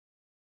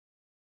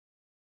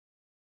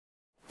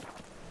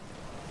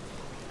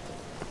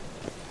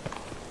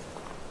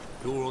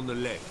Door on the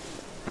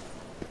left.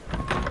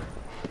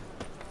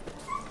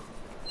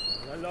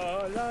 La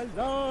la la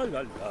la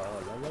la la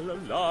la la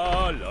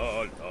la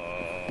la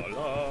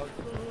la.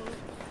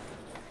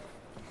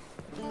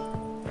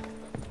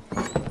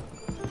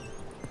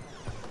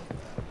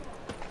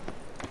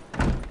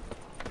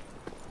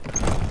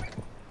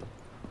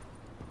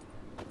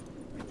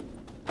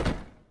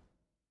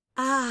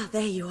 Ah,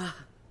 there you are.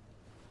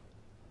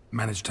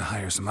 Managed to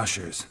hire some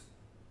ushers.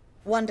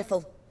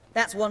 Wonderful.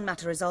 That's one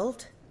matter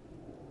resolved.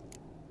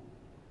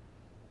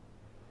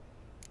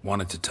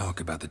 Wanted to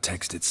talk about the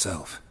text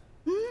itself.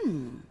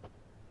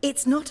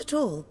 It's not at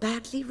all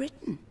badly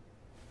written.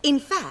 In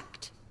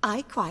fact,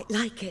 I quite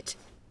like it.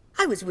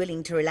 I was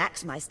willing to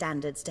relax my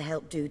standards to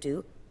help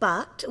Dudu,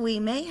 but we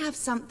may have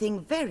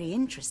something very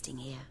interesting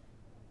here.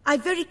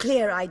 I've very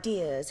clear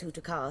ideas who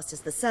to cast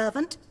as the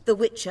servant, the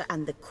Witcher,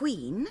 and the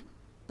Queen,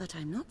 but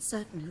I'm not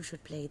certain who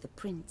should play the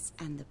Prince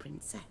and the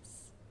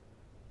Princess.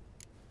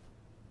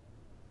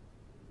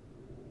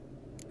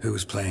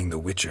 Who's playing the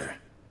Witcher?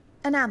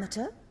 An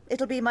amateur.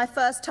 It'll be my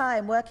first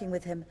time working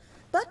with him,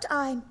 but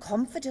I'm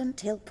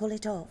confident he'll pull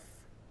it off.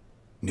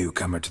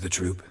 Newcomer to the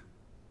troupe?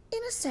 In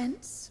a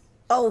sense.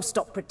 Oh,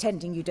 stop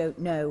pretending you don't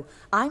know.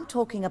 I'm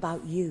talking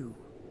about you.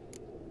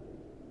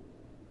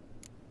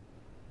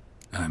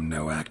 I'm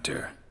no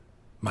actor.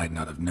 Might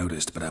not have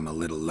noticed, but I'm a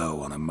little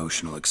low on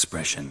emotional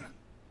expression.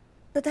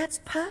 But that's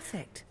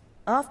perfect.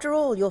 After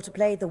all, you're to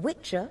play the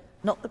Witcher,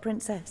 not the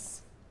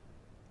Princess.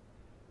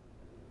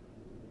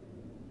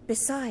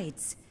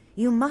 Besides,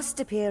 you must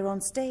appear on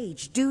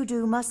stage.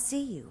 Dudu must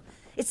see you.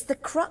 It's the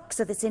crux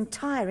of this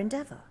entire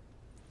endeavor.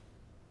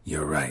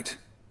 You're right.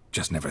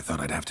 Just never thought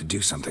I'd have to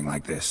do something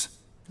like this.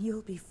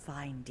 You'll be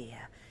fine,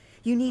 dear.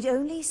 You need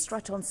only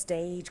strut on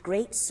stage,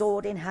 great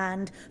sword in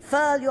hand,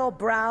 furl your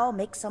brow,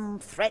 make some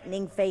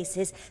threatening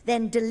faces,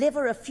 then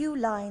deliver a few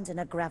lines in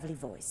a gravelly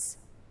voice.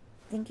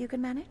 Think you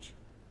can manage?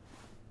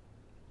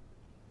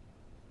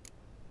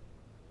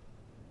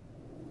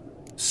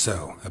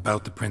 So,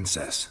 about the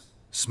princess.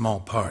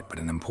 Small part, but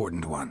an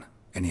important one.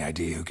 Any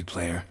idea who could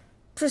play her?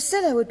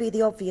 Priscilla would be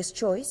the obvious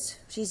choice.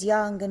 She's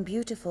young and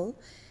beautiful.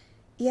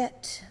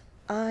 Yet,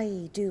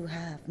 I do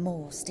have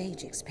more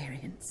stage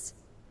experience.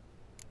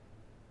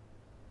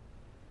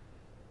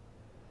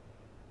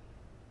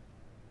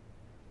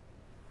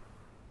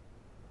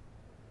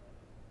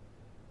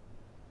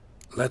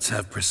 Let's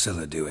have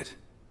Priscilla do it.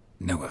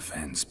 No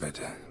offense, but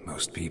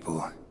most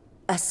people...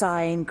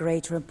 Assign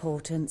greater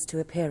importance to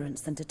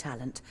appearance than to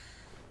talent.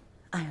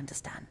 I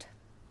understand.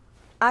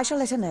 I shall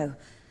let her know.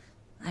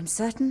 I'm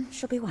certain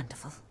she'll be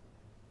wonderful.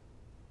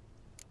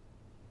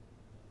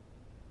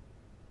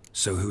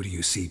 So who do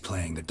you see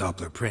playing the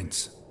Doppler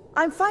Prince?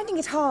 I'm finding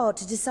it hard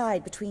to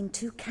decide between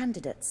two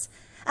candidates.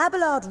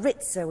 Abelard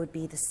Ritzer would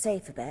be the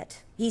safer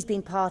bet. He's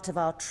been part of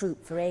our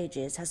troupe for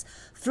ages, has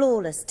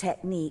flawless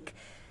technique,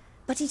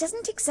 but he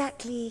doesn't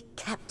exactly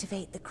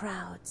captivate the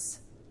crowds.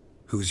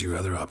 Who's your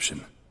other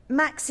option?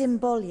 Maxim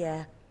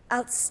Bollier,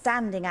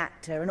 outstanding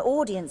actor, and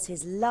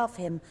audiences love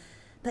him.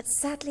 But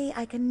sadly,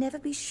 I can never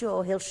be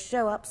sure he'll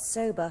show up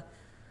sober,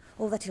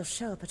 or that he'll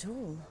show up at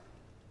all.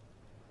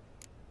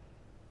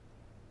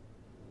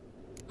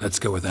 Let's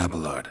go with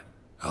Abelard.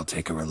 I'll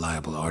take a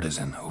reliable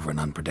artisan over an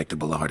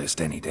unpredictable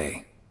artist any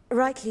day.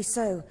 Rightly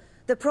so.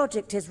 The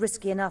project is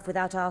risky enough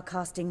without our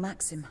casting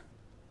Maxim.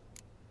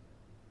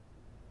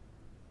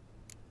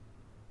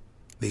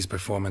 These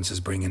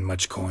performances bring in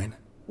much coin?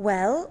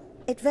 Well,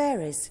 it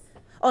varies.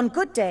 On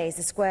good days,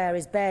 the square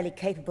is barely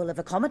capable of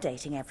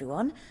accommodating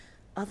everyone.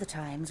 Other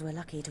times, we're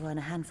lucky to earn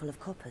a handful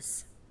of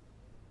coppers.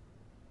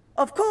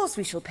 Of course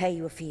we shall pay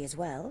you a fee as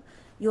well.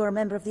 You're a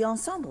member of the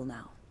ensemble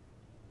now.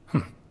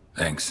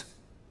 Thanks.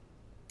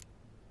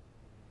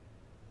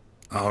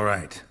 All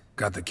right.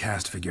 Got the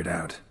cast figured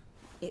out.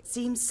 It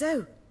seems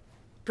so.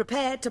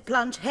 Prepared to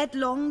plunge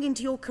headlong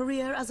into your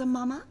career as a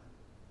mama?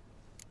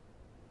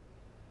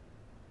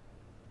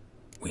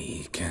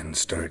 We can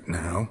start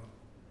now.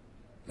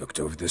 Looked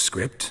over the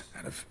script,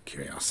 out of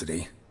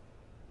curiosity.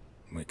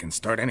 We can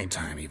start any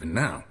time, even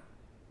now.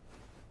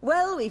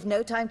 Well, we've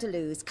no time to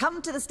lose.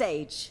 Come to the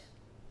stage.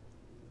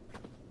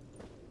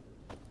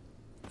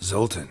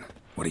 Zoltan,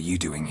 what are you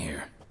doing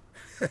here?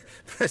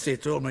 Prissy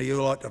told me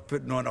you lot are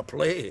putting on a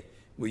play.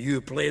 Were you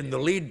playing the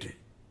lead?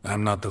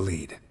 I'm not the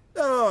lead.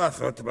 Oh, I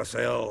thought to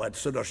myself, I'd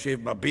sooner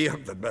shave my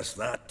beard than miss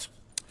that.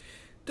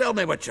 Tell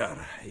me, Witcher,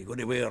 are you going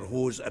to wear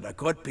hose and a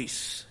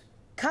codpiece?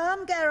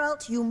 Come,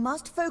 Geralt. You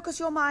must focus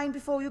your mind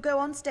before you go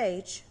on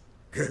stage.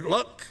 Good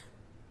luck.